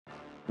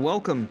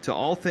Welcome to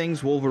All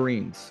Things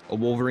Wolverines, a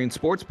Wolverine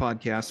sports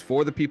podcast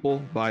for the people,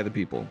 by the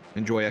people.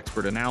 Enjoy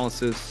expert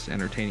analysis,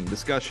 entertaining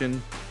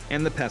discussion,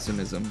 and the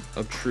pessimism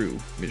of true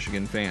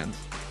Michigan fans.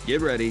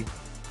 Get ready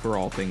for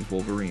All Things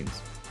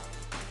Wolverines.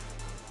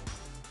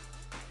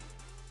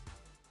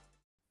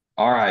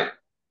 All right.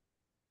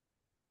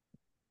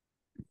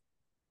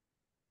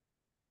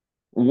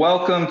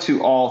 Welcome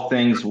to All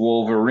Things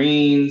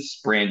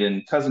Wolverines.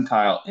 Brandon, Cousin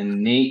Kyle,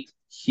 and Nate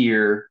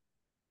here.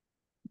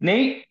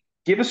 Nate,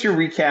 give us your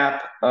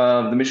recap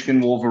of the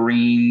Michigan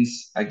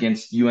Wolverines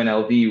against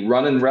UNLV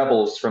Runnin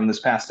Rebels from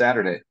this past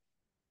Saturday.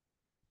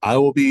 I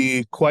will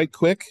be quite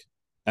quick,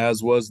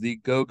 as was the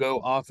go-go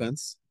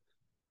offense.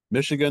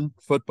 Michigan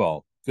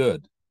football,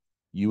 good.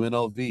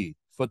 UNLV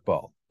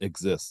football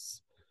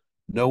exists.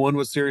 No one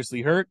was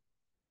seriously hurt.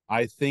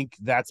 I think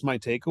that's my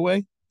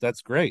takeaway.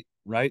 That's great,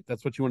 right?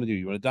 That's what you want to do.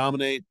 You want to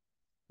dominate,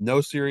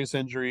 no serious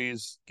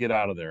injuries, get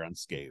out of there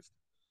unscathed.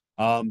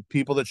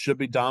 People that should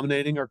be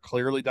dominating are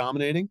clearly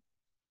dominating.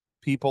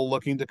 People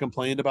looking to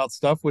complain about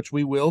stuff, which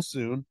we will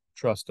soon,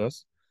 trust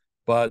us.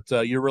 But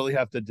you really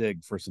have to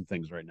dig for some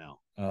things right now.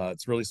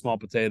 It's really small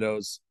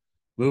potatoes.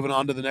 Moving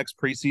on to the next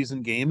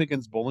preseason game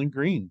against Bowling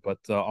Green. But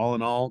all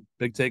in all,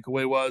 big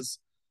takeaway was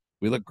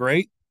we look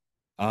great.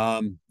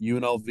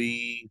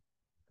 UNLV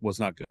was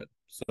not good.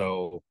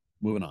 So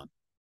moving on.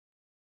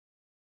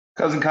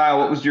 Cousin Kyle,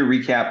 what was your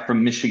recap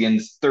from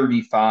Michigan's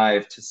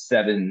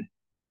 35-7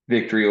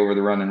 victory over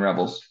the Runnin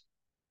Rebels?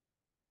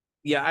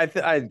 Yeah, I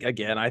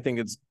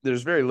think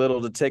there's very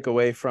little to take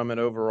away from it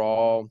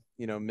overall.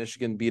 You know,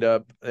 Michigan beat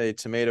up a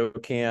tomato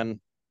can.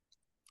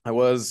 I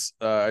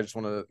just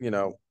want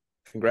to,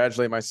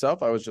 congratulate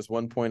myself. I was just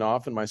 1 point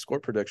off in my score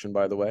prediction,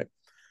 by the way.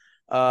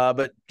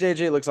 But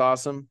JJ looks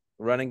awesome.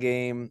 Running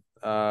game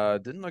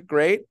didn't look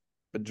great,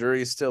 but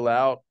jury's still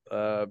out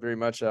very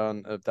much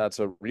on if that's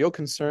a real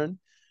concern.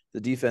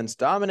 The defense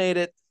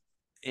dominated,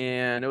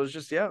 and it was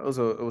just, it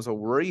was a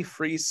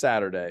worry-free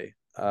Saturday,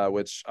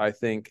 which I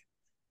think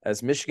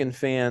as Michigan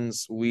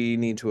fans, we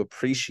need to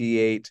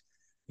appreciate.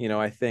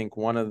 I think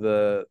one of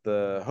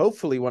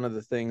hopefully one of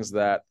the things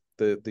that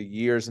the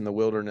years in the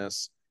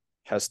wilderness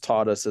has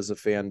taught us as a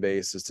fan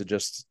base is to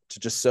just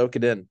soak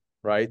it in,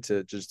 right?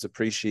 To just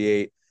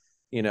appreciate,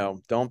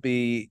 don't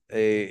be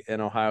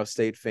an Ohio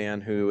State fan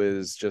who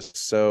is just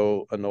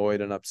so annoyed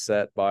and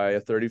upset by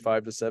a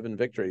 35-7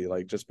 victory.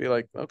 Like, just be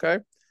like, okay,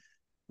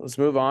 let's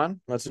move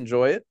on. Let's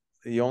enjoy it.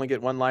 You only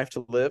get one life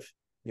to live.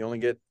 You only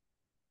get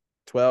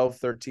 12,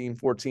 13,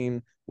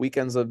 14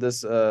 weekends of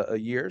this a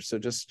year. So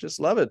just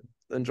love it.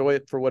 Enjoy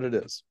it for what it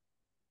is.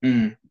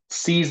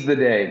 Seize the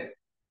day.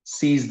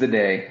 Seize the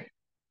day.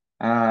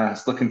 I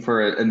was looking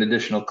for an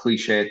additional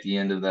cliche at the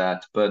end of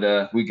that,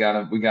 but we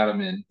got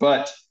him in.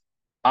 But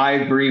I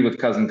agree with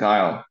Cousin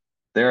Kyle.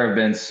 There have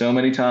been so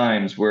many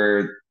times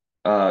where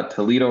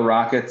Toledo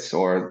Rockets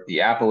or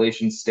the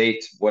Appalachian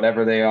State,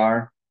 whatever they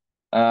are,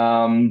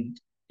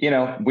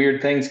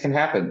 weird things can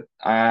happen.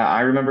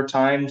 I remember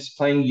times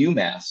playing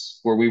UMass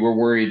where we were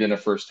worried in the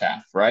first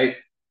half, right?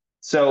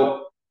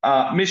 So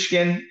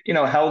Michigan,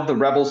 held the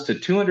Rebels to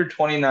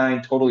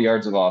 229 total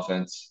yards of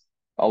offense,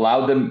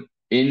 allowed them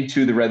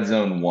into the red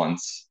zone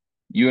once.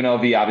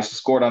 UNLV obviously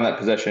scored on that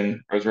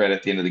possession. It was right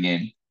at the end of the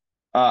game.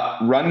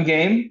 Run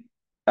game,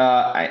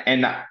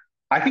 and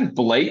I think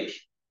Blake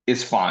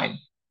is fine.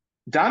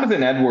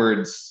 Donovan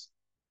Edwards'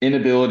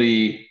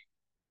 inability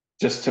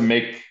just to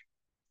make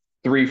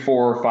 3,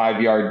 4, or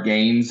 5 yard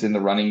gains in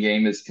the running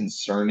game is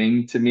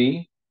concerning to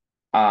me.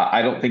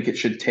 I don't think it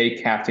should take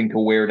having to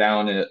wear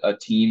down a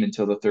team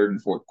until the third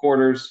and fourth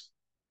quarters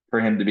for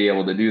him to be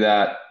able to do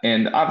that.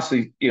 And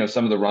obviously,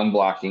 some of the run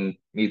blocking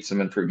needs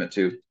some improvement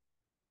too.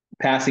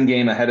 Passing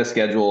game ahead of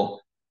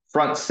schedule,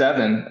 front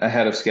seven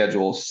ahead of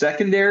schedule,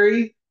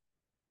 secondary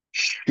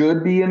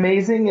should be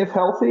amazing if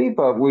healthy,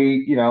 but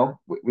we've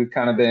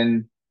kind of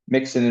been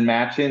mixing and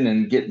matching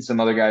and getting some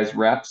other guys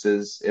reps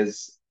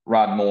as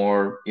Rod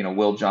Moore,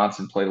 Will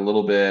Johnson played a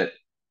little bit.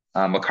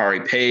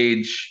 Makari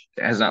Page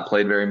has not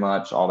played very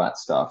much, all that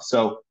stuff.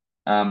 So,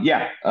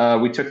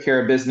 we took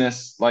care of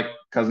business. Like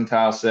Cousin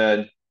Kyle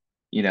said,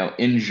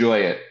 enjoy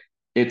it.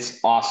 It's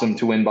awesome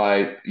to win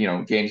by,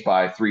 games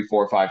by 3,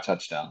 4, 5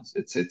 touchdowns.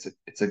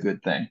 It's a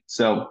good thing.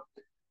 So,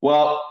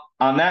 well,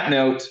 on that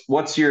note,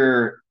 what's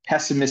your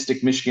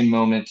pessimistic Michigan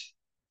moment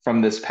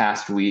from this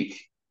past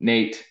week?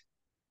 Nate,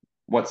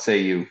 what say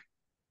you?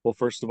 Well,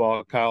 first of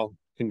all, Kyle,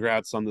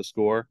 congrats on the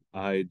score.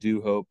 I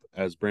do hope,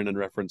 as Brandon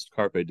referenced,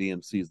 Carpe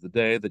Diem sees the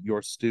day, that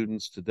your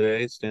students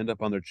today stand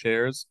up on their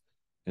chairs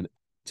and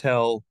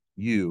tell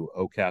you,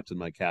 oh, captain,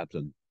 my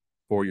captain,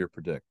 for your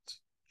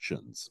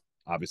predictions.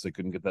 Obviously,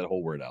 couldn't get that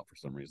whole word out for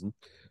some reason.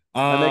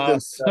 I make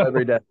this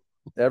every day.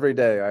 Every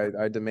day,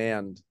 I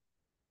demand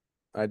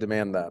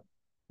that.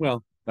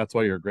 Well, that's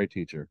why you're a great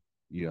teacher.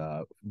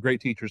 Great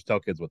teachers tell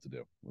kids what to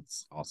do.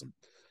 That's awesome.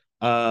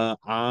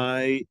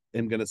 I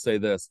am going to say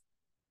this.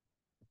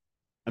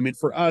 I mean,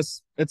 for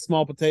us, it's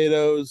small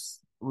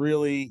potatoes,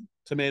 really,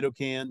 tomato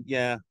can.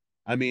 Yeah.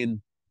 I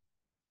mean,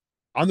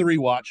 on the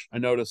rewatch, I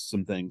noticed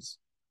some things.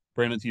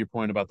 Brandon, to your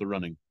point about the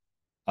running.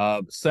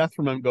 Seth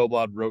from M.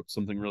 Goblad wrote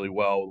something really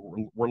well.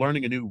 We're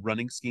learning a new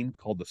running scheme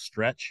called the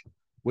stretch,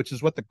 which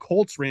is what the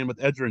Colts ran with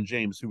Edgerrin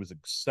James, who was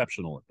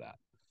exceptional at that.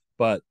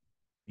 But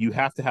you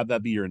have to have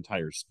that be your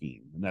entire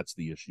scheme, and that's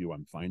the issue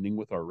I'm finding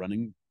with our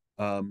running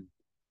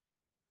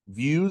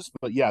views.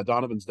 But yeah,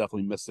 Donovan's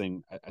definitely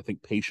missing, I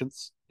think,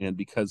 patience, and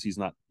because he's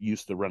not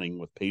used to running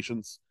with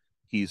patience,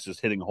 he's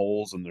just hitting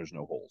holes and there's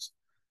no holes.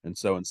 And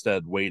so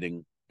instead,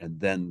 waiting and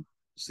then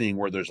seeing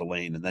where there's a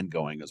lane and then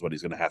going is what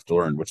he's going to have to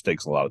learn, which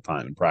takes a lot of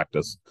time and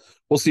practice.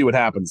 We'll see what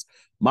happens.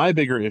 My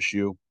bigger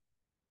issue,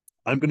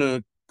 I'm going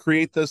to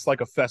create this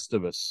like a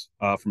Festivus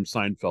from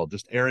Seinfeld,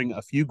 just airing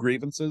a few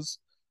grievances.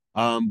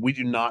 We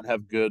do not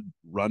have good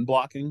run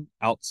blocking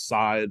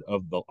outside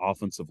of the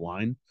offensive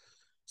line.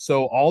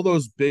 So all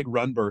those big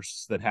run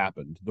bursts that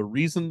happened, the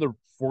reason the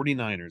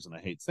 49ers, and I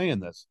hate saying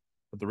this,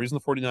 but the reason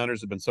the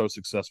 49ers have been so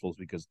successful is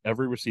because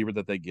every receiver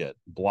that they get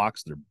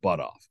blocks their butt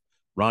off.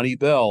 Ronnie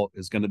Bell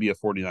is going to be a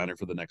 49er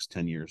for the next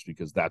 10 years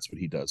because that's what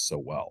he does so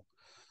well.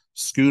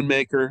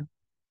 Schoonmaker,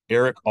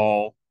 Eric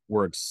All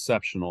were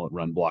exceptional at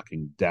run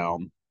blocking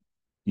down,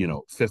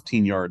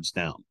 15 yards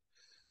down.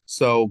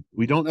 So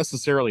we don't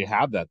necessarily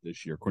have that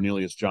this year.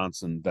 Cornelius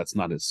Johnson, that's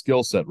not his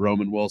skill set.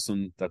 Roman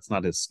Wilson, that's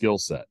not his skill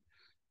set.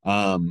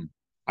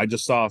 I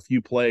just saw a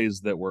few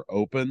plays that were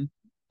open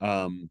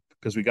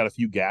because we got a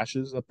few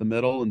gashes up the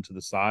middle and to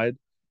the side,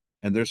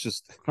 and there's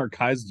just our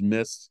guys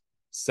missed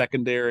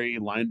secondary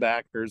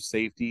linebackers,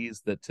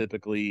 safeties that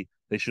typically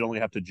they should only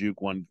have to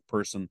juke one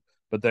person,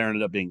 but there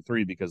ended up being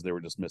three because they were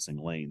just missing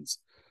lanes.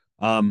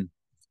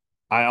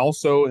 I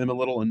also am a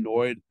little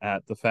annoyed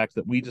at the fact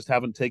that we just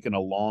haven't taken a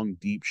long,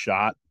 deep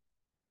shot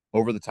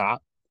over the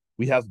top.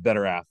 We have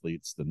better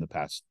athletes than the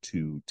past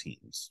two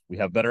teams. We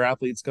have better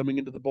athletes coming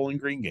into the Bowling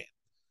Green game.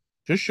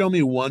 Just show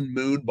me one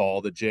moon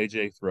ball that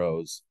JJ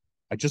throws.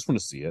 I just want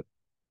to see it.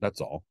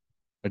 That's all.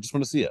 I just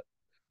want to see it.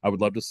 I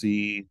would love to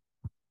see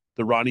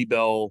the Ronnie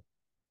Bell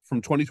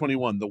from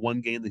 2021, the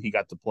one game that he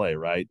got to play,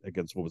 right?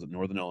 Against, what was it,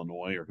 Northern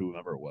Illinois or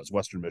whoever it was,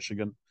 Western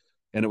Michigan.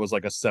 And it was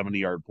like a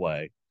 70-yard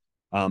play.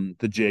 The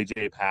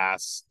JJ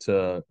pass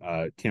to,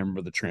 can't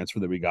remember the transfer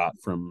that we got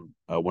from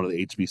one of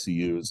the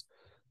HBCUs.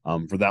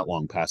 For that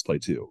long pass play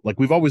too. Like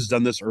we've always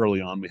done this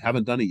early on. We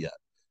haven't done it yet.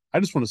 I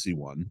just want to see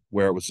one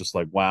where it was just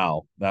like,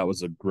 wow, that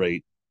was a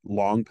great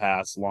long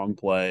pass, long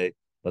play.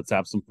 Let's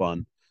have some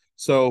fun.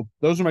 So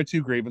those are my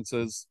two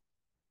grievances.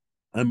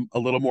 I'm a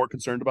little more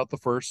concerned about the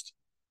first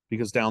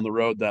because down the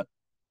road that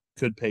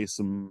could pay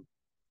some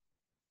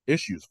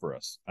issues for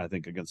us, I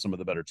think, against some of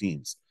the better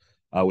teams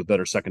with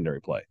better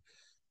secondary play.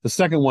 The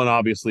second one,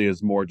 obviously,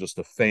 is more just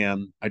a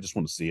fan. I just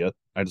want to see it.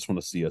 I just want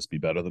to see us be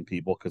better than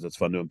people because it's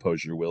fun to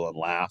impose your will and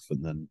laugh,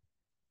 and then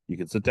you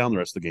can sit down the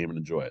rest of the game and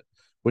enjoy it,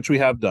 which we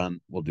have done.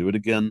 We'll do it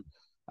again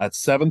at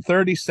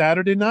 7:30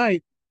 Saturday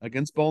night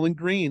against Bowling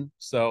Green.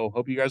 So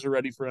hope you guys are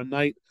ready for a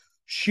night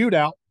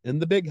shootout in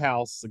the big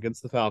house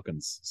against the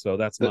Falcons. So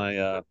that's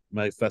my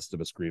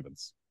Festivus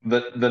grievance.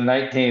 The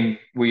night game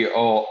we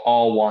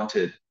all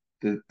wanted.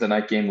 The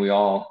night game we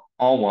all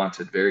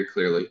wanted very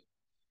clearly.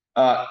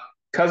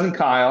 Cousin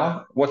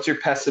Kyle, what's your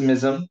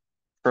pessimism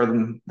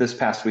for this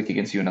past week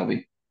against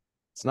UNLV?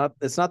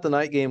 It's not the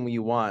night game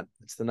you want.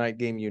 It's the night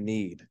game you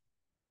need.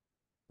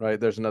 Right?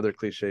 There's another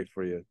cliche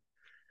for you.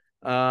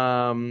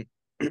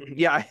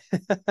 Yeah.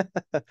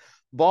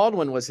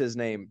 Baldwin was his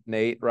name,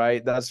 Nate,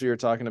 right? That's what you're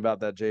talking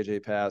about, that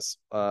JJ pass.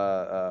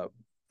 I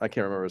can't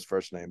remember his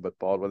first name, but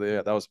Baldwin,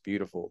 yeah, that was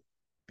beautiful,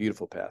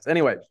 beautiful pass.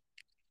 Anyway,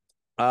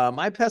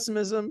 my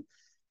pessimism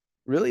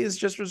really is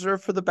just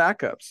reserved for the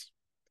backups.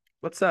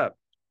 What's up?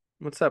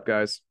 What's up,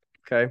 guys?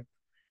 Okay.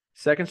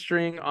 Second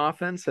string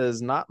offense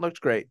has not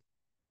looked great.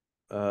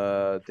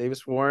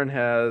 Davis Warren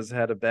has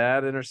had a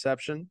bad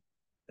interception,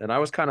 and I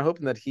was kind of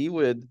hoping that he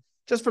would,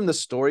 just from the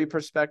story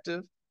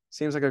perspective,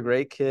 seems like a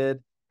great kid,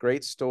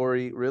 great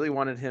story. Really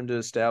wanted him to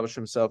establish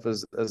himself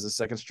as a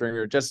second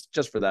stringer,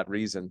 just for that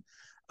reason.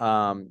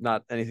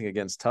 Not anything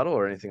against Tuttle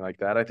or anything like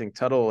that. I think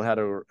Tuttle had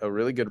a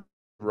really good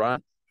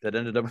run that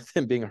ended up with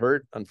him being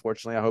hurt.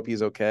 Unfortunately, I hope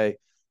he's okay.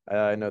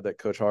 I know that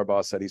Coach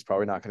Harbaugh said he's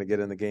probably not going to get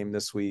in the game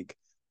this week.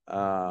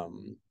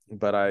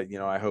 But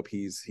I hope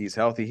he's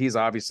healthy. He's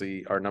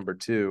obviously our number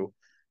two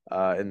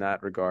in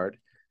that regard.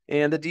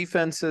 And the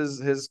defense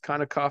has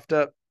kind of coughed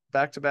up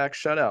back-to-back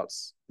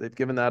shutouts. They've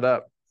given that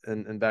up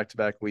in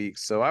back-to-back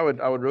weeks. So I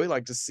would really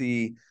like to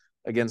see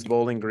against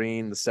Bowling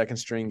Green, the second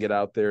string get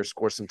out there,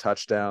 score some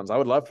touchdowns. I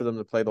would love for them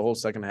to play the whole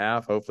second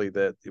half. Hopefully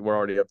that we're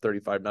already up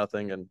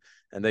 35-0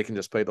 and they can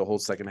just play the whole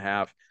second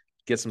half,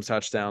 get some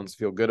touchdowns,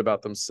 feel good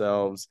about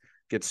themselves,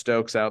 get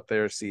Stokes out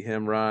there, see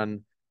him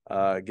run,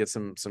 get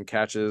some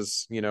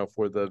catches,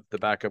 for the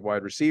backup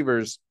wide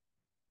receivers,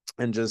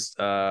 and just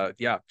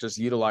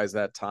utilize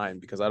that time,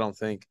 because I don't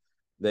think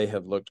they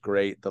have looked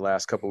great the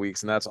last couple of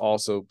weeks. And that's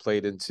also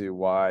played into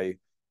why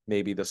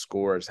maybe the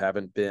scores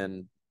haven't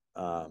been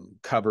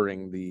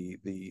covering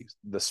the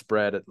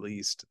spread, at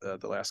least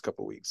the last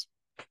couple of weeks.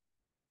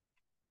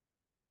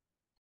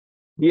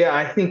 Yeah,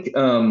 I think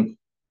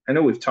I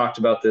know we've talked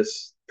about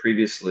this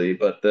previously,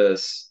 but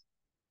this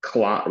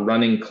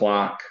running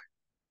clock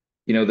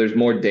There's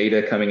more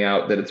data coming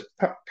out that it's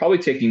probably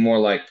taking more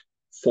like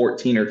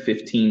 14 or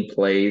 15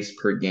 plays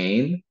per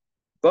game.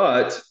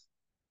 But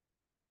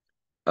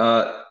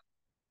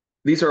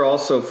these are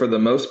also, for the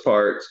most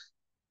part,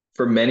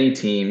 for many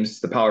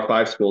teams, the Power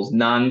Five schools,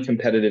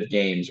 non-competitive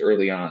games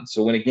early on.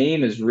 So when a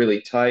game is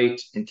really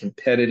tight and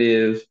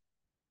competitive,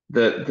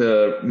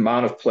 the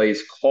amount of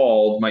plays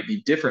called might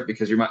be different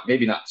because you're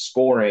maybe not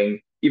scoring,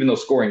 even though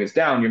scoring is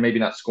down, you're maybe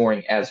not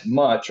scoring as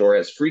much or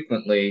as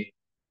frequently.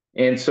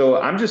 And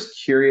so I'm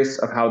just curious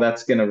of how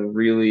that's going to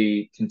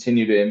really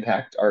continue to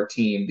impact our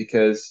team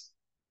because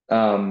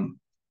um,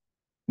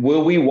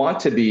 will we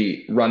want to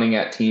be running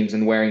at teams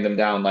and wearing them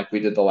down like we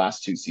did the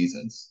last two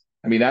seasons?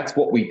 I mean, that's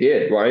what we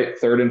did, right?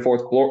 Third and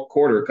fourth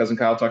quarter. Cousin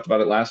Kyle talked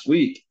about it last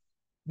week.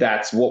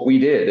 That's what we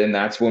did. And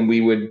that's when we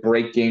would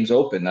break games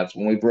open. That's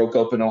when we broke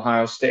open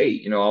Ohio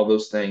State, all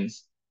those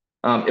things.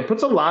 It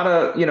puts a lot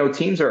of,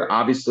 teams are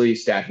obviously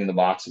stacking the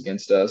box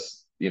against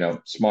us,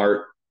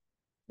 smart,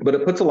 but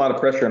it puts a lot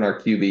of pressure on our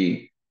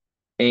QB.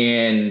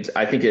 And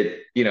I think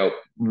it,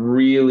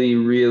 really,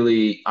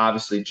 really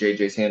obviously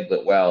JJ's handled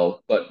it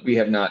well, but we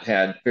have not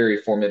had very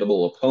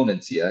formidable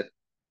opponents yet.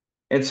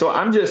 And so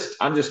I'm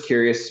just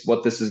curious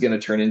what this is going to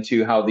turn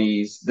into, how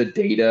the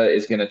data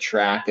is going to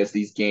track as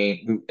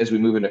as we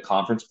move into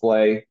conference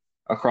play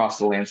across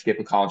the landscape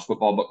of college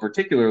football, but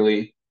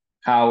particularly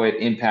how it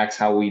impacts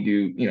how we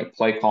do,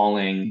 play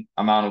calling,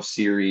 amount of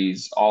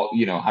series, all,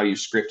 how you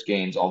script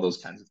games, all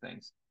those kinds of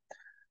things.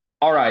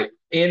 All right.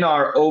 In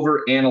our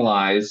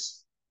overanalyze,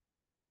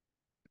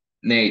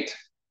 Nate,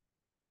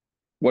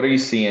 what are you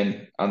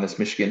seeing on this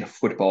Michigan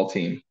football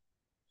team?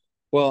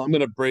 Well, I'm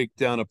going to break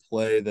down a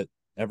play that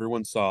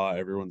everyone saw,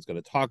 everyone's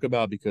going to talk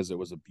about because it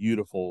was a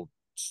beautiful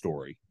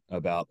story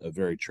about a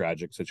very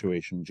tragic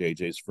situation.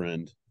 JJ's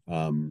friend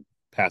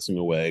passing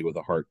away with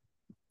a heart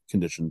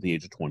condition at the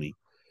age of 20.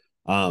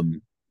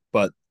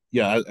 But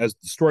yeah, as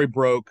the story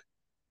broke,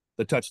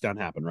 the touchdown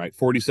happened, right?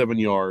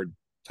 47-yard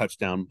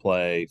touchdown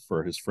play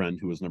for his friend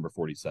who was number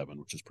 47,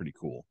 which is pretty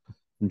cool.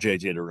 From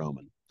JJ to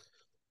Roman.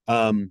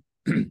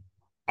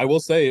 I will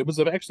say it was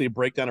actually a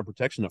breakdown of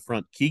protection up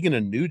front. Keegan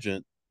and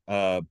Nugent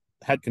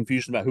had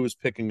confusion about who was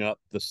picking up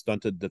the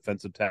stunted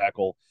defensive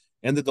tackle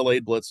and the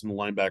delayed blitz and the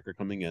linebacker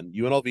coming in.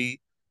 UNLV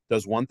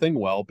does one thing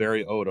well.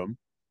 Barry Odom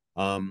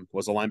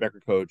was a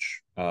linebacker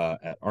coach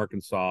at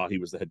Arkansas. He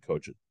was the head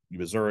coach at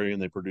Missouri,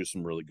 and they produced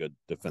some really good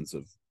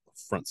defensive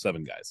front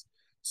seven guys.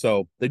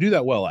 So they do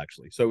that well,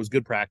 actually. So it was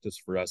good practice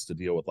for us to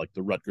deal with like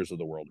the Rutgers of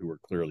the world who were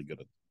clearly good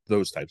at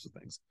those types of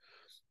things.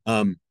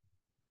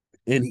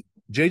 And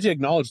JJ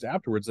acknowledged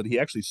afterwards that he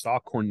actually saw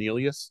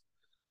Cornelius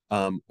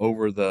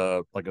over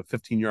the like a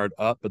 15-yard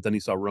up, but then he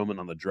saw Roman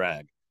on the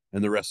drag,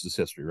 and the rest is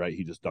history, right?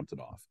 He just dumped it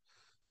off.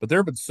 But there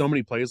have been so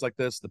many plays like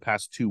this the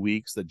past 2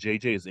 weeks that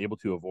JJ is able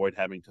to avoid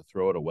having to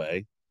throw it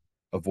away,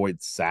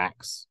 avoid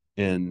sacks,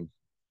 and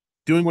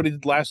doing what he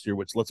did last year,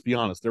 which, let's be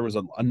honest, there was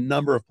a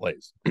number of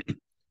plays.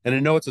 And I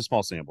know it's a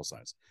small sample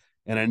size,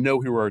 and I know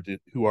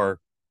who our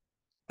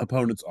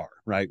opponents are,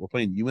 right? We're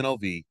playing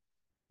UNLV.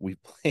 We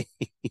play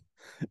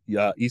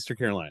Eastern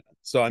Carolina.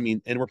 So, I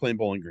mean, and we're playing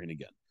Bowling Green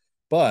again.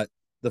 But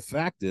the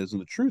fact is,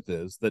 and the truth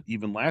is, that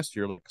even last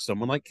year, like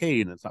someone like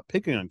Cade, and it's not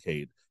picking on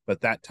Cade,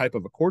 but that type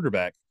of a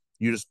quarterback,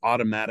 you just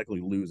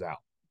automatically lose out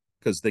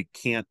because they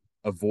can't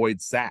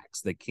avoid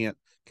sacks. They can't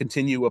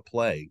continue a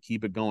play,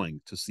 keep it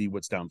going to see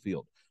what's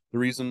downfield. The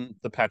reason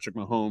the Patrick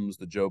Mahomes,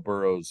 the Joe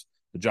Burrows,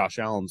 the Josh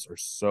Allens are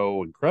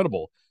so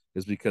incredible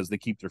is because they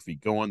keep their feet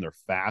going. They're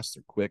fast,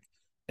 they're quick,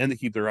 and they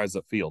keep their eyes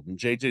upfield. And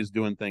JJ's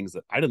doing things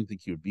that I didn't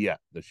think he would be at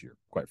this year,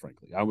 quite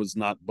frankly. I was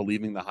not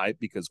believing the hype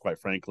because, quite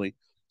frankly,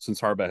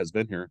 since Harbaugh has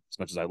been here, as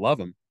much as I love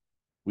him,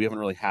 we haven't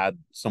really had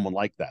someone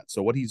like that.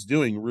 So what he's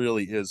doing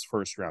really is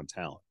first-round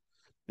talent.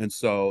 And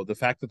so the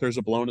fact that there's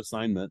a blown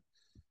assignment,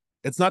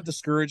 it's not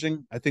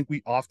discouraging. I think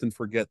we often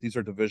forget these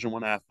are Division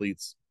I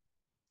athletes.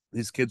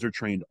 These kids are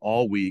trained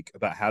all week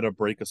about how to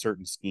break a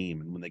certain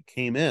scheme. And when they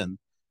came in,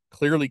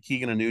 clearly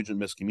Keegan and Nugent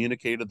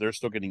miscommunicated. They're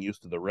still getting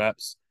used to the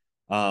reps.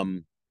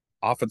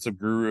 Offensive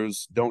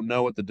gurus don't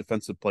know what the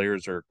defensive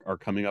players are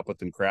coming up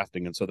with and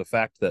crafting. And so the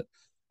fact that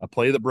a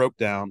play that broke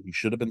down, he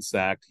should have been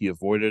sacked. He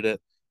avoided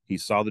it. He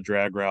saw the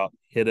drag route,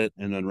 hit it,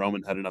 and then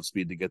Roman had enough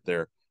speed to get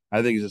there.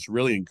 I think it's just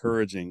really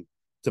encouraging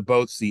to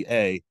both see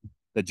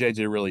that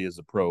JJ really is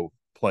a pro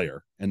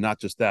player, and not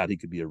just that, he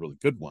could be a really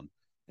good one,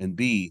 and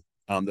B,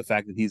 the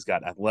fact that he's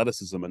got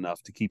athleticism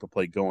enough to keep a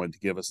play going to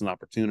give us an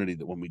opportunity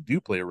that when we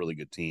do play a really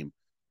good team,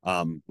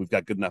 we've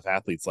got good enough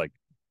athletes like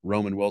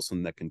Roman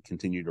Wilson that can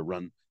continue to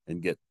run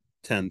and get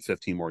 10,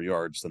 15 more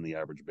yards than the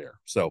average Bear.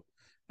 So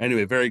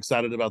anyway, very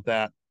excited about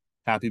that.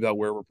 Happy about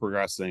where we're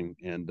progressing,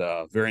 and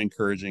very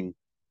encouraging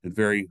and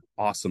very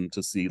awesome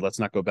to see. Let's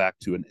not go back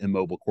to an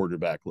immobile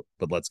quarterback,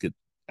 but let's get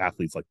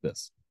athletes like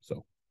this.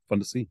 So fun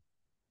to see.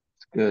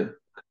 Good.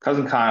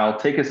 Cousin Kyle,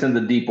 take us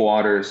into deep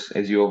waters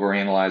as you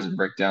overanalyze and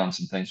break down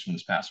some things from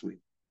this past week.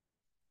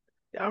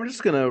 Yeah,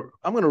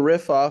 I'm gonna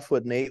riff off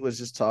what Nate was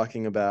just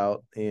talking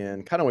about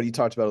and kind of what you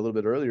talked about a little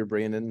bit earlier,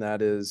 Brandon.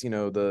 That is,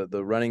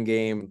 the running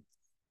game.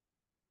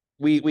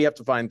 We have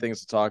to find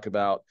things to talk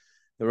about.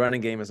 The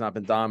running game has not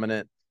been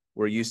dominant.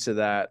 We're used to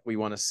that. We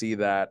want to see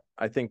that.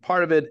 I think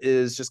part of it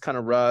is just kind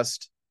of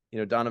rust.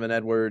 Donovan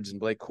Edwards and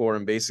Blake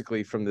Corum,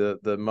 basically from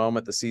the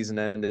moment the season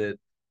ended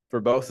for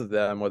both of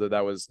them, whether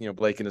that was,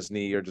 Blake in his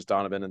knee or just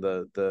Donovan in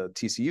the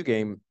TCU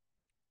game.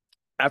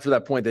 After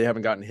that point, they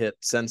haven't gotten hit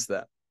since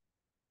then.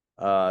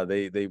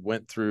 They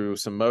went through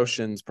some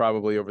motions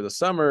probably over the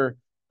summer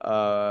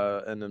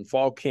and then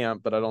fall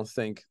camp, but I don't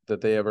think that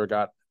they ever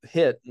got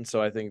hit. And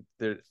so I think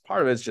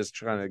part of it's just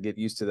trying to get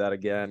used to that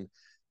again.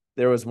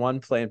 There was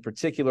one play in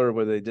particular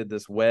where they did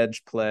this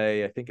wedge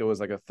play. I think it was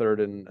like a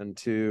 3rd and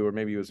 2, or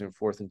maybe it was in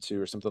 4th and 2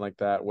 or something like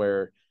that,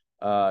 where,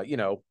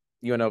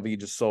 UNLV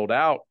just sold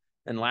out.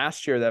 And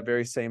last year, that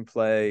very same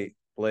play,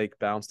 Blake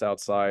bounced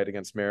outside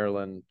against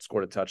Maryland,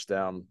 scored a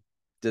touchdown.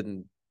 I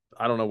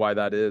don't know why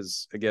that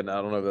is. Again,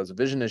 I don't know if that's a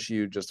vision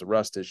issue, just a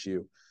rust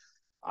issue.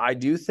 I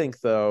do think,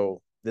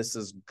 though, this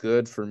is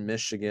good for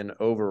Michigan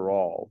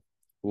overall,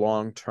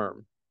 long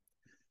term,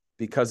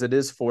 because it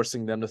is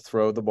forcing them to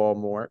throw the ball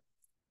more.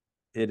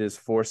 It is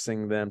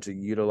forcing them to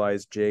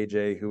utilize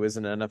JJ, who is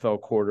an NFL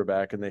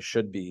quarterback, and they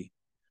should be.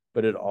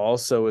 But it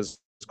also is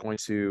going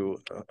to,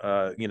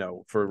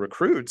 for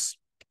recruits,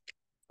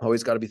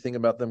 always got to be thinking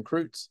about them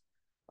recruits.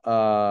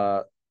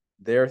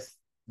 They're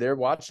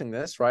watching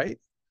this, right?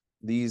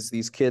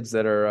 These kids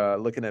that are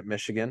looking at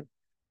Michigan,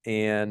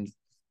 and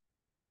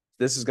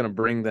this is going to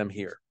bring them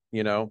here,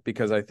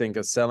 because I think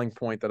a selling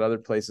point that other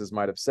places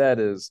might have said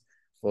is,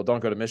 well,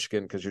 don't go to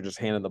Michigan because you're just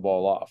handing the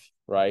ball off,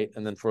 right?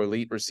 And then for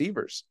elite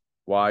receivers,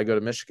 why go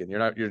to Michigan?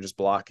 You're just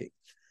blocking.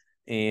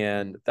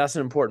 And that's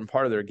an important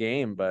part of their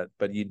game, but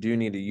you do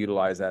need to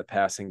utilize that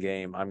passing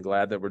game. I'm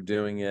glad that we're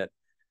doing it.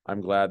 I'm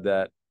glad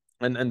that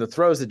and the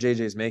throws that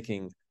JJ's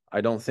making,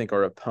 I don't think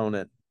are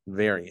opponent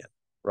variant,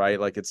 right?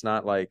 Like, it's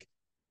not like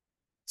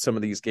some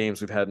of these games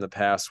we've had in the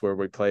past where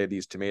we play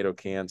these tomato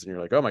cans and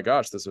you're like, oh my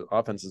gosh, this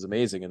offense is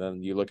amazing. And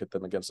then you look at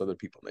them against other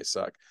people and they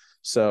suck.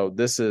 So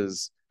this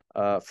is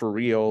for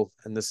real,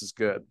 and this is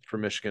good for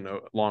Michigan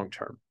long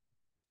term.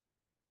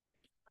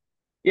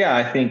 Yeah,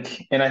 I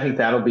think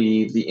that'll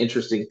be the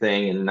interesting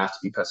thing, and not to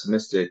be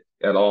pessimistic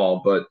at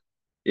all, but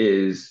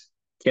is,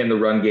 can the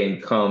run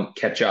game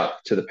catch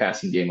up to the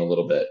passing game a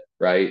little bit,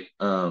 right?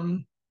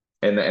 And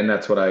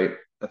that's what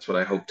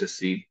I hope to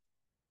see.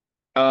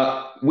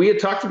 We had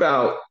talked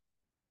about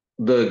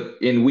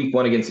in week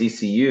 1 against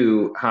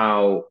ECU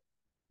how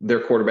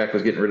their quarterback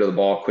was getting rid of the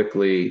ball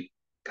quickly,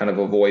 kind of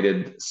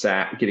avoided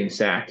getting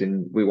sacked,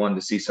 and we wanted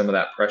to see some of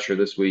that pressure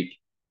this week.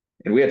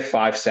 And we had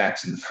 5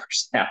 sacks in the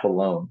first half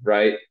alone,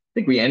 right? I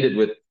think we ended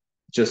with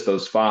just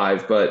those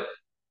 5, but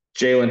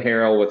Jalen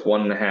Harrell with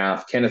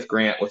 1.5, Kenneth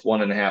Grant with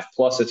 1.5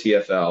 plus a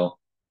TFL,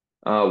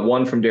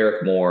 1 from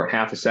Derek Moore,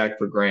 half a sack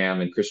for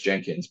Graham and Chris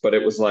Jenkins. But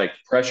it was like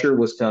pressure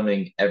was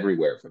coming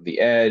everywhere, from the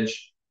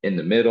edge, in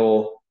the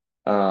middle.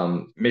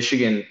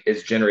 Michigan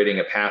is generating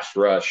a pass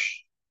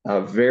rush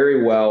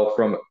very well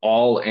from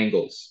all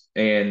angles.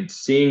 And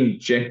seeing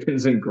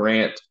Jenkins and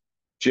Grant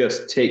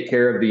just take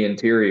care of the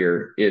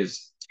interior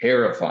is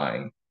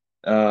terrifying.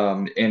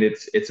 And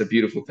it's a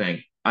beautiful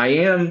thing. I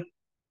am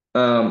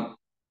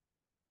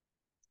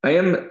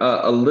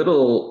a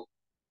little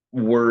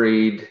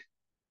worried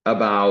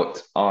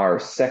about our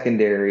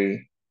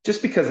secondary,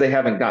 just because they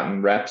haven't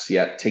gotten reps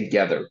yet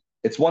together.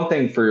 It's one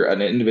thing for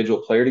an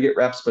individual player to get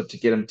reps, but to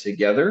get them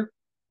together,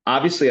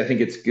 obviously, I think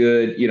it's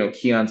good.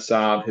 Keon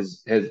Saab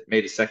has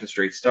made a second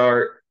straight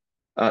start.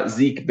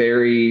 Zeke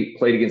Berry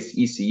played against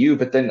ECU,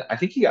 but then I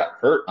think he got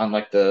hurt on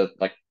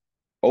the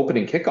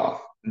opening kickoff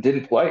and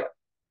didn't play.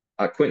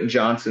 Quentin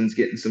Johnson's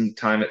getting some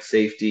time at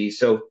safety.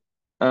 So,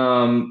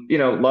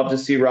 love to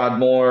see Rod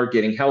Moore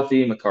getting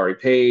healthy, Makari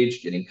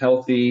Page getting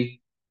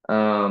healthy.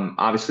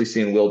 Obviously,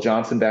 seeing Will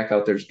Johnson back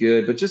out there is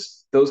good, but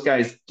just those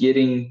guys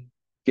getting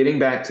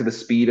back to the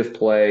speed of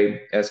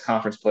play as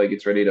conference play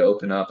gets ready to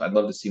open up. I'd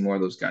love to see more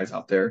of those guys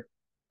out there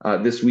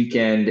this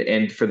weekend,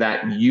 and for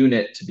that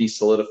unit to be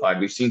solidified.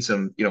 We've seen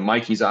some,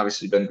 Mikey's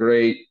obviously been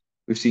great.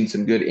 We've seen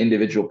some good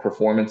individual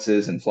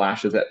performances and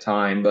flashes at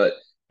time, but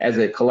as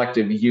a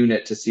collective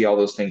unit to see all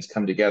those things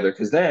come together,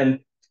 because then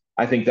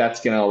I think that's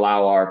going to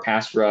allow our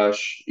pass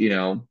rush,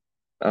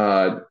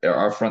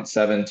 our front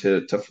 7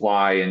 to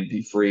fly and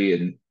be free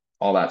and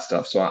all that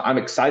stuff. So I'm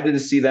excited to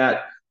see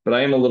that, but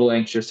I am a little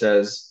anxious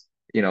as,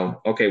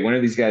 okay, when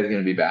are these guys going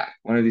to be back?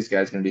 When are these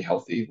guys going to be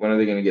healthy? When are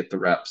they going to get the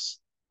reps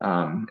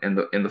and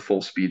the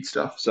full speed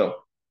stuff? So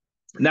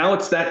now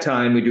it's that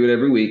time. We do it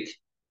every week.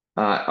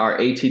 Our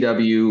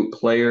ATW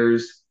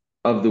players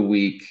of the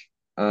week.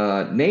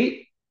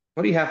 Nate,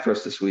 what do you have for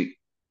us this week?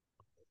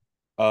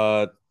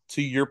 To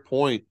your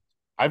point,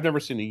 I've never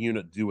seen a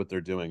unit do what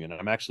they're doing, and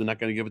I'm actually not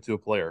going to give it to a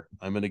player.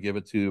 I'm going to give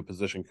it to a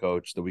position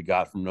coach that we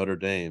got from Notre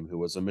Dame, who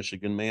was a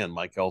Michigan man,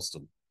 Mike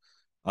Elston.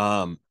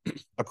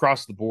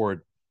 Across the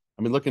board,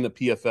 I mean, looking at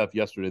PFF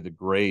yesterday, the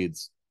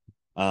grades,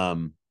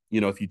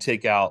 if you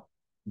take out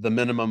the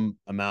minimum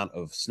amount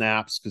of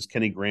snaps, because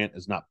Kenny Grant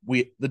is not,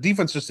 the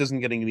defense just isn't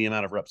getting the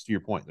amount of reps, to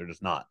your point. They're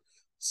just not.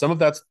 Some of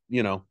that's,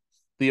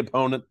 the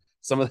opponent.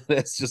 Some of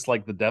it's just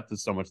like the depth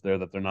is so much there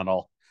that they're not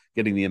all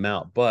getting the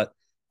amount. But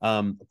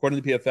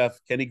According to PFF,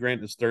 Kenny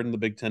Grant is third in the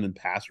Big Ten in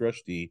pass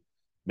rush D.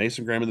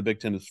 Mason Graham in the Big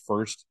Ten is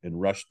first in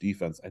rush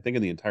defense, I think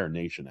in the entire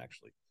nation,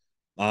 actually.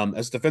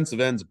 As defensive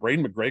ends,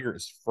 Braden McGregor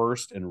is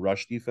first in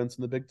rush defense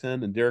in the Big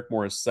Ten, and Derek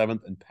Moore is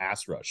seventh in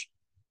pass rush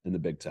in the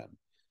Big Ten.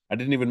 I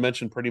didn't even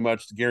mention pretty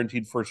much the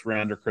guaranteed first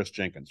rounder, Chris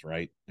Jenkins,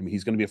 right? I mean,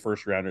 he's going to be a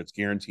first rounder. It's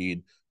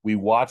guaranteed. We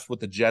watched what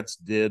the Jets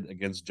did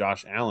against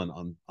Josh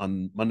Allen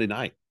on Monday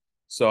night.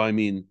 So, I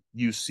mean,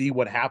 you see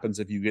what happens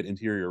if you get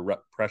interior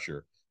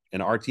pressure,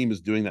 and our team is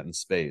doing that in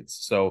spades.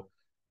 So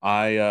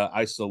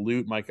I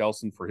salute Mike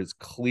Elson for his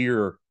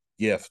clear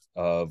gift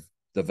of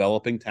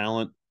developing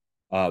talent,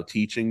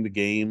 teaching the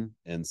game,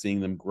 and seeing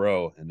them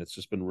grow. And it's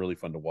just been really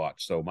fun to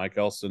watch. So, Mike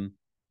Elson,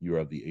 you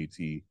have the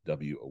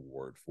ATW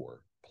award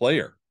for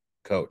player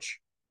coach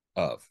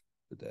of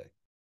the day.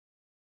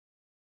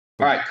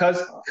 All right,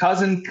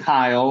 cousin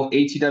Kyle,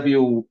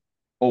 ATW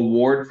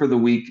award for the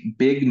week.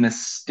 Big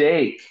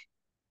mistake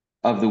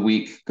of the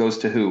week goes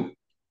to who?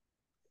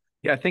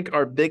 Yeah, I think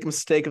our big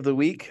mistake of the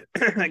week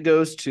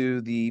goes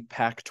to the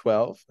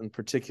Pac-12, in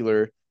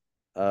particular,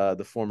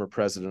 the former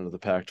president of the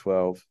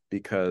Pac-12,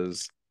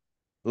 because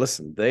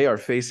listen, they are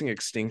facing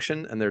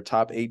extinction and their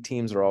top 8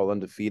 teams are all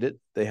undefeated.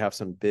 They have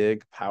some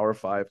big Power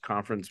 5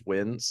 conference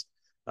wins.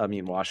 I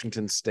mean,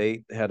 Washington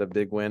State had a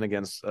big win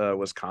against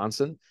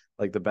Wisconsin.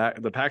 Like the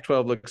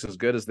Pac-12 looks as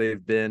good as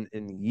they've been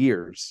in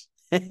years,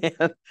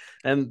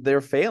 and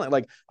they're failing.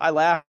 Like I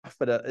laugh,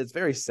 but it's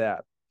very sad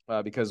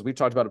because we've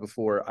talked about it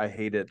before. I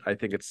hate it. I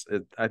think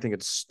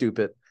it's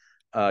stupid.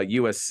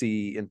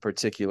 USC in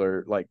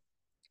particular, like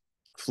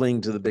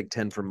fleeing to the Big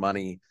Ten for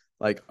money.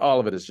 Like all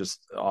of it is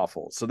just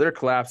awful. So their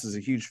collapse is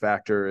a huge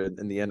factor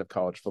in the end of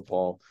college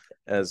football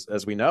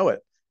as we know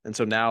it. And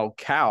so now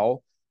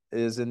Cal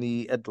is in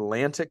the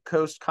Atlantic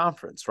Coast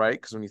Conference, right?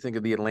 Because when you think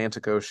of the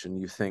Atlantic Ocean,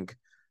 you think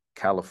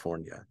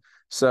California.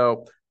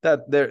 So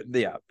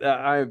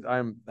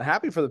I'm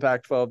happy for the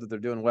Pac-12 that they're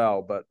doing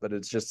well, but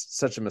it's just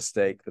such a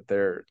mistake that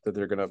they're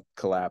going to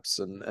collapse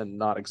and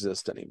not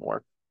exist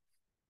anymore.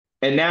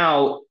 And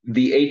now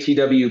the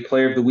ATW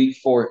Player of the Week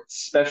for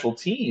special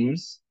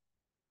teams.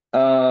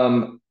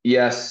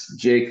 Yes,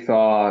 Jake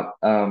caught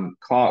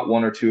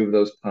one or two of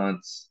those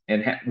punts,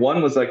 and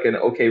one was like an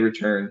okay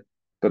return,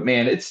 but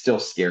man, it's still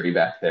scary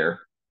back there.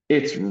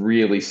 It's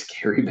really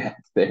scary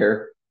back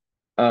there.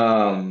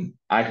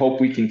 I hope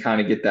we can kind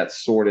of get that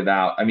sorted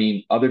out. I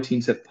mean, other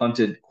teams have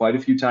punted quite a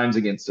few times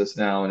against us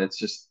now, and it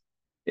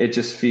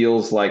just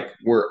feels like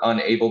we're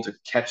unable to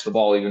catch the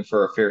ball even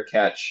for a fair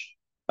catch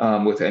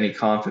with any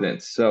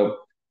confidence. So,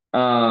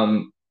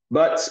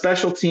 but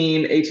special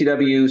team,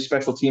 ATW,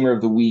 special teamer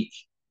of the week,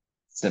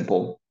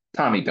 simple.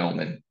 Tommy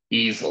Doman,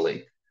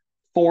 easily.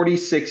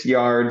 46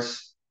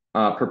 yards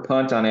per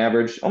punt on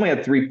average. Only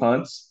had 3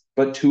 punts,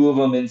 but 2 of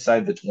them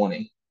inside the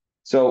 20.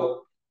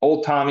 So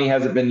old Tommy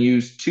hasn't been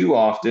used too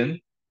often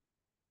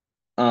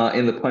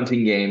in the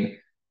punting game.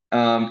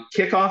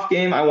 Kickoff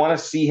game, I want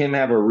to see him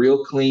have a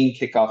real clean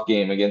kickoff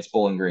game against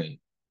Bowling Green.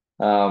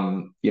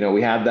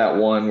 We had that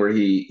one where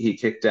he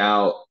kicked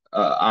out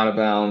of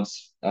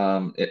bounds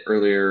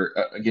earlier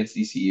against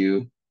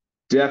ECU.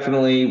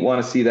 Definitely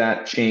want to see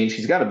that change.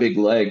 He's got a big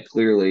leg,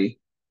 clearly,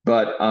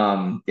 but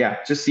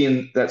just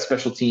seeing that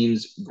special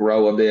teams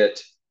grow a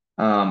bit.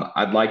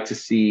 I'd like to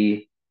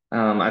see.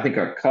 I think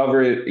our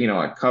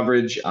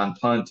coverage on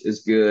punt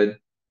is good.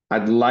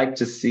 I'd like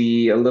to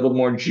see a little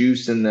more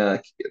juice in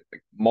the.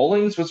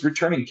 Mullings was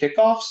returning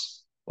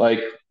kickoffs.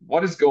 Like,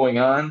 what is going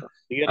on?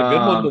 He had a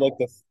good one to like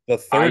the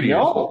 30. I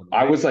know.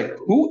 I was like,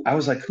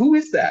 who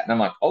is that? And I'm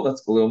like, oh,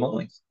 that's Khalil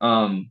Mullings.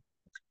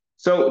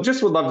 So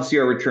just would love to see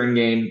our return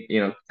game,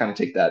 kind of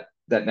take that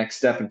next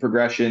step in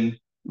progression.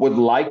 Would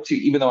like to,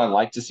 even though I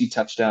like to see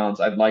touchdowns,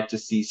 I'd like to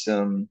see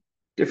some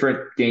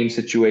different game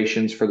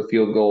situations for the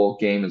field goal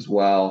game as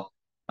well,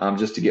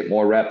 just to get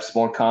more reps,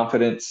 more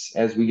confidence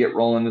as we get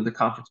rolling into the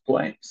conference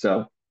play.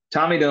 So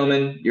Tommy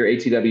Doman, your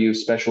ATW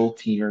special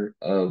teamer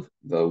of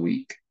the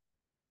week.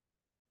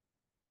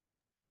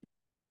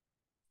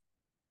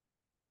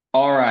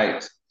 All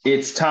right,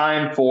 it's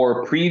time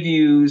for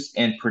previews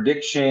and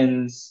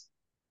predictions.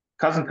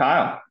 Cousin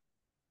Kyle,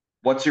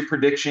 what's your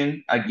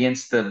prediction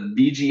against the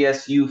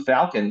BGSU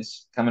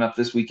Falcons coming up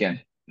this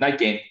weekend? Night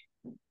game.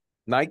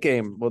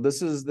 Well,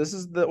 this is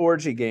the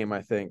orgy game,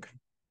 I think.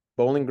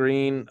 Bowling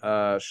Green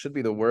should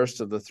be the worst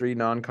of the 3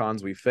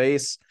 non-cons we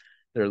face.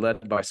 They're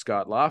led by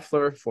Scott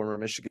Loeffler, former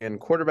Michigan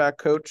quarterback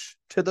coach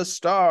to the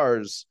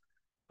stars.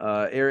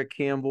 Eric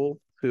Campbell,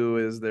 who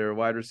is their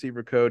wide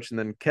receiver coach, and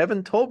then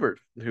Kevin Tolbert,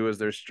 who is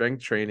their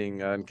strength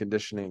training and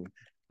conditioning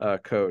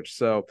coach.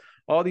 So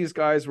all these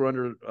guys were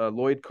under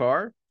Lloyd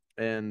Carr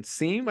and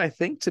seem, I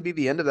think, to be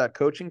the end of that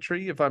coaching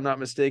tree, if I'm not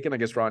mistaken. I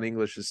guess Ron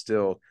English is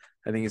still,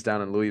 I think he's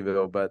down in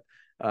Louisville, but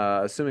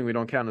assuming we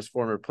don't count as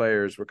former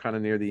players, we're kind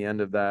of near the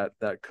end of that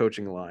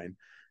coaching line.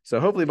 So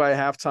hopefully by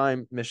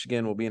halftime,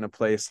 Michigan will be in a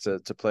place to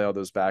play all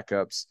those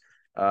backups.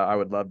 I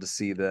would love to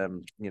see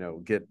them,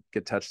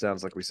 get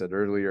touchdowns like we said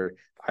earlier.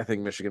 I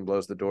think Michigan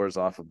blows the doors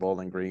off of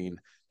Bowling Green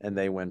and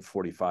they win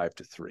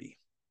 45-3.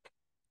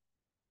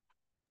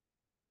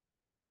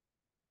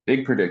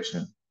 Big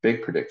prediction.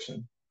 Big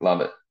prediction. Love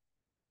it.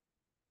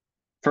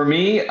 For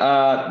me,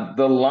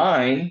 the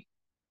line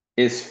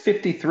is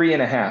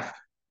 53.5.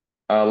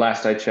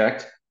 Last I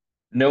checked.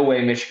 No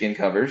way Michigan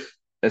covers,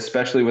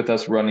 especially with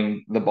us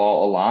running the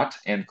ball a lot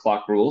and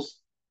clock rules.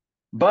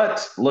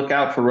 But look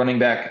out for running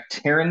back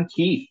Taryn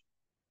Keith,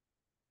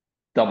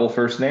 double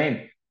first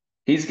name.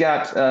 He's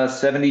got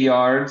 70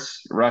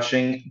 yards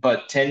rushing,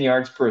 but 10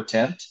 yards per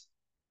attempt,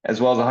 as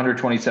well as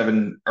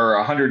 127 or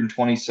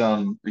 120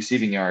 some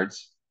receiving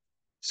yards.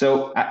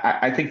 So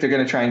I think they're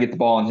going to try and get the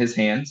ball in his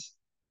hands.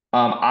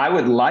 I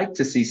would like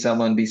to see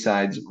someone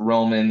besides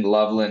Roman,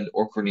 Loveland,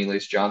 or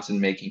Cornelius Johnson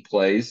making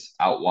plays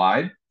out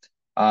wide.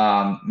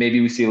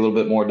 Maybe we see a little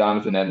bit more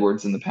Donovan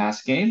Edwards in the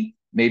pass game.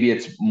 Maybe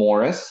it's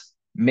Morris.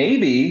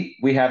 Maybe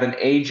we have an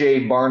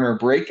AJ Barner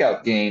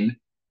breakout game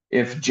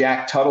if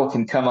Jack Tuttle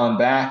can come on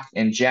back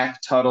and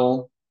Jack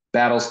Tuttle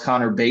battles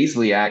Connor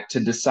Bazelak to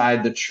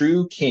decide the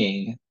true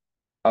king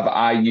of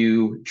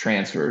IU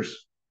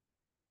transfers.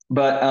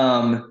 But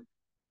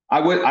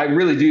I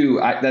really do.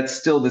 That's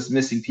still this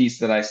missing piece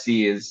that I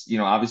see is,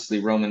 obviously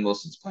Roman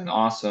Wilson's playing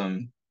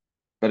awesome,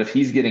 but if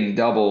he's getting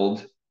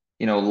doubled,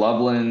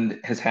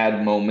 Loveland has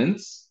had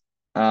moments.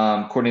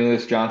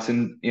 Cornelius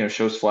Johnson,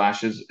 shows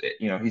flashes.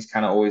 He's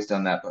kind of always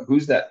done that. But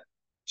who's that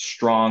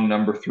strong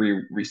number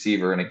 3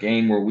 receiver in a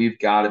game where we've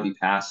got to be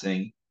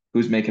passing?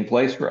 Who's making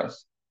plays for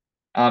us?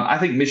 I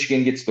think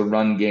Michigan gets the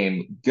run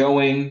game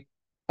going.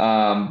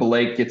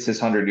 Blake gets his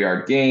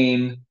 100-yard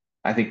game.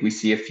 I think we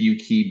see a few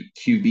key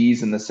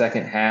QBs in the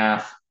second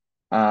half,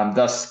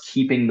 thus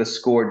keeping the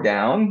score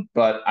down.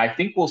 But I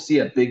think we'll see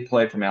a big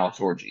play from Alex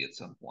Orji at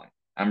some point.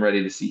 I'm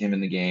ready to see him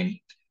in the game.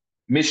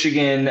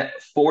 Michigan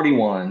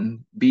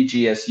 41,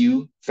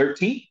 BGSU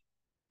 13.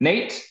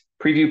 Nate,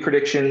 preview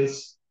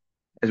predictions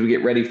as we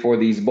get ready for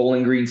these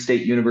Bowling Green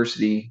State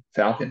University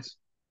Falcons.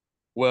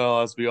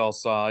 Well, as we all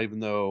saw, even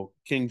though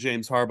King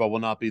James Harbaugh will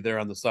not be there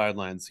on the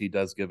sidelines, he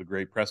does give a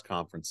great press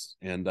conference.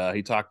 And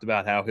he talked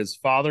about how his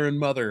father and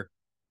mother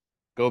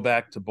go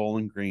back to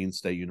Bowling Green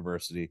State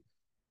University.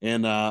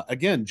 And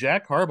again,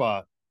 Jack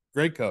Harbaugh,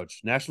 great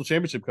coach, national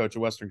championship coach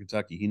of Western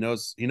Kentucky. He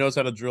knows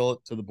how to drill it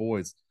to the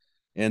boys.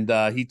 And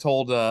he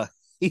told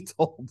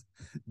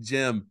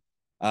Jim,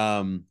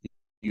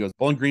 he goes,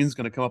 Bowling Green's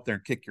going to come up there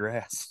and kick your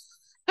ass.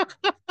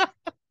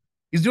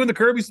 He's doing the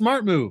Kirby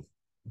Smart move.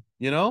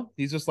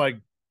 He's just like,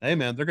 hey,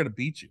 man, they're going to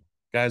beat you.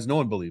 Guys, no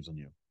one believes in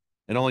you.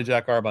 And only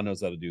Jack Harbaugh knows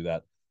how to do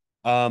that.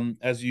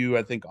 As you,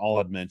 I think, all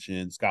had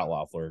mentioned, Scott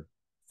Loeffler,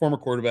 former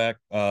quarterback.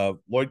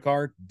 Lloyd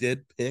Carr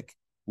did pick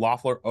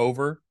Loeffler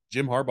over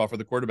Jim Harbaugh for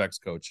the quarterback's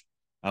coach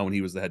when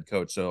he was the head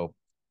coach. So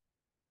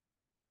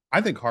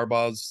I think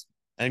Harbaugh's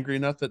angry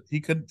enough that he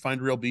could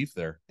find real beef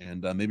there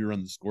and maybe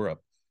run the score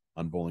up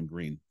on Bowling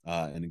Green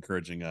and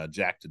encouraging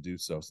Jack to do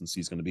so since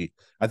he's going to be,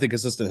 I think,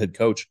 assistant head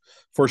coach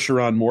for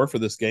Sharon Moore for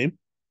this game.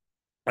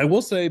 I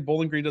will say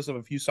Bowling Green does have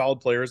a few solid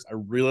players. I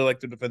really like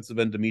their defensive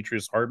end,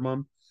 Demetrius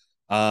Hardman.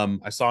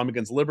 I saw him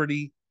against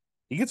Liberty.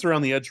 He gets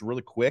around the edge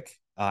really quick.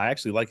 I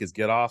actually like his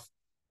get off.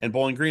 And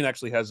Bowling Green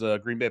actually has a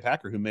Green Bay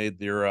Packer who made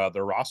their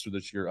roster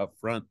this year up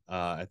front.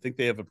 I think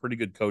they have a pretty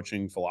good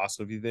coaching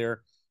philosophy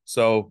there.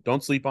 So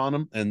don't sleep on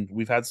them. And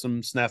we've had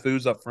some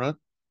snafus up front.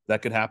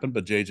 That could happen,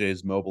 but JJ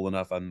is mobile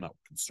enough. I'm not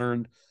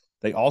concerned.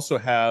 They also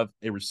have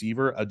a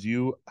receiver,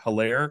 Adu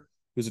Hilaire,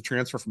 who's a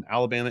transfer from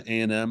Alabama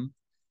A&M.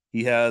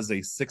 He has a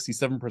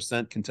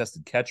 67%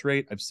 contested catch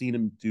rate. I've seen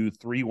him do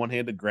 3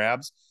 one-handed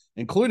grabs,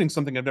 including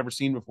something I've never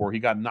seen before. He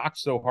got knocked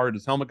so hard,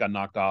 his helmet got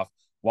knocked off.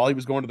 While he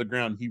was going to the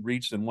ground, he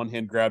reached and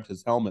one-hand grabbed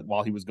his helmet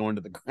while he was going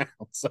to the ground.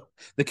 So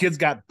the kid's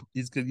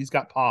he's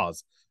got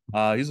paws.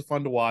 He's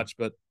fun to watch,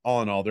 but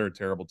all in all, they're a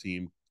terrible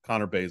team.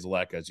 Connor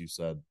Bazelak, as you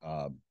said,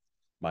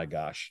 my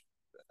gosh.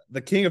 The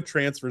king of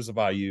transfers of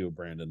IU,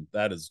 Brandon.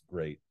 That is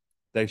great.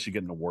 They should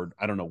get an award.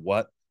 I don't know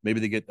what.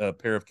 Maybe they get a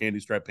pair of candy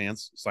stripe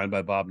pants signed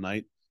by Bob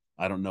Knight.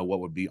 I don't know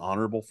what would be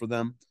honorable for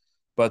them.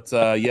 But,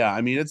 yeah,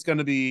 I mean, it's going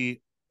to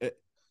be,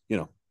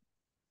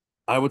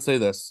 I would say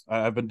this.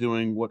 I've been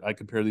doing what I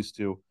compare these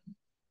to.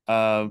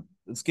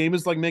 This game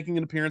is like making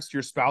an appearance to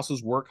your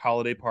spouse's work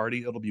holiday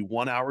party. It'll be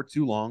 1 hour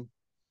too long.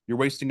 You're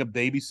wasting a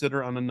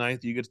babysitter on a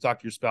night that you get to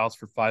talk to your spouse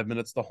for 5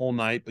 minutes the whole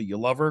night, but you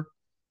love her.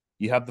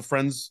 You have the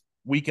friends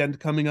weekend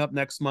coming up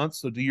next month,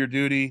 so do your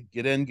duty,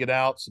 get in, get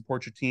out,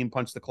 support your team,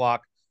 punch the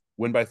clock,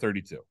 win by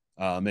 32.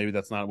 Maybe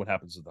that's not what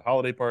happens at the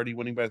holiday party,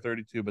 winning by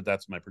 32, but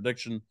that's my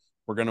prediction.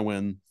 We're going to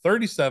win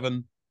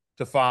 37-5.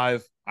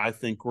 I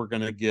think we're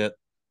going to get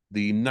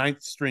the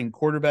 9th string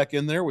quarterback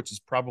in there, which is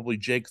probably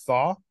Jake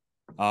Thaw,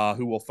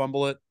 who will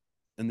fumble it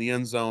in the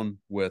end zone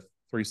with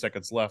 3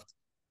 seconds left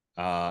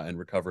and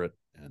recover it.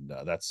 And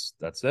that's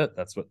it.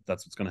 That's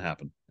what's going to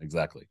happen.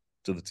 Exactly.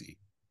 To the T.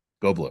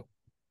 Go Blue.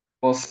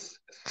 Well,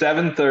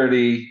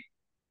 7:30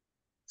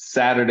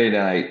 Saturday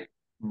night,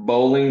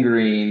 Bowling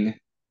Green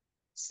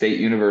State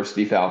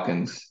University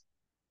Falcons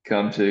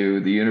come to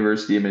the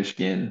University of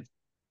Michigan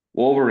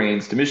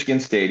Wolverines to Michigan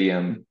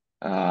Stadium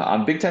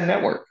on Big Ten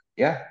Network.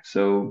 Yeah,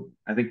 so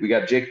I think we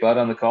got Jake Butt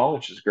on the call,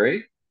 which is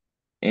great.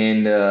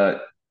 And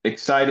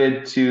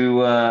excited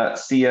to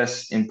see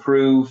us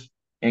improve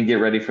and get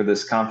ready for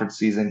this conference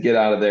season. Get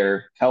out of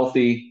there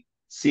healthy.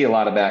 See a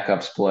lot of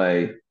backups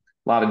play.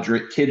 A lot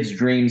of kids'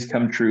 dreams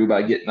come true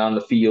by getting on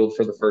the field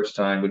for the first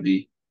time would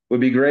be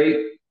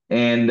great.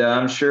 And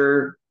I'm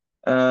sure,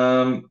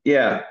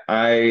 yeah,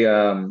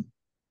 Connor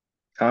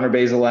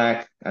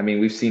Bazelak. I mean,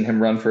 we've seen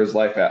him run for his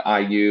life at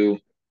IU.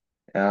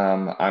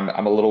 I'm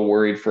a little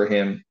worried for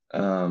him.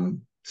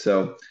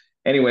 So,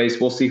 anyways,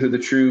 we'll see who the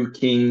true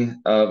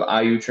king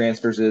of IU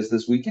transfers is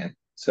this weekend.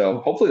 So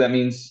hopefully that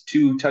means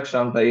 2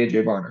 touchdowns by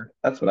AJ Barner.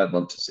 That's what I'd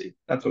love to see.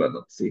 That's what I'd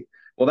love to see.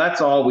 Well,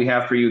 that's all we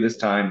have for you this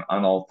time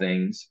on all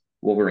things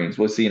Wolverines.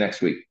 We'll see you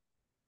next week.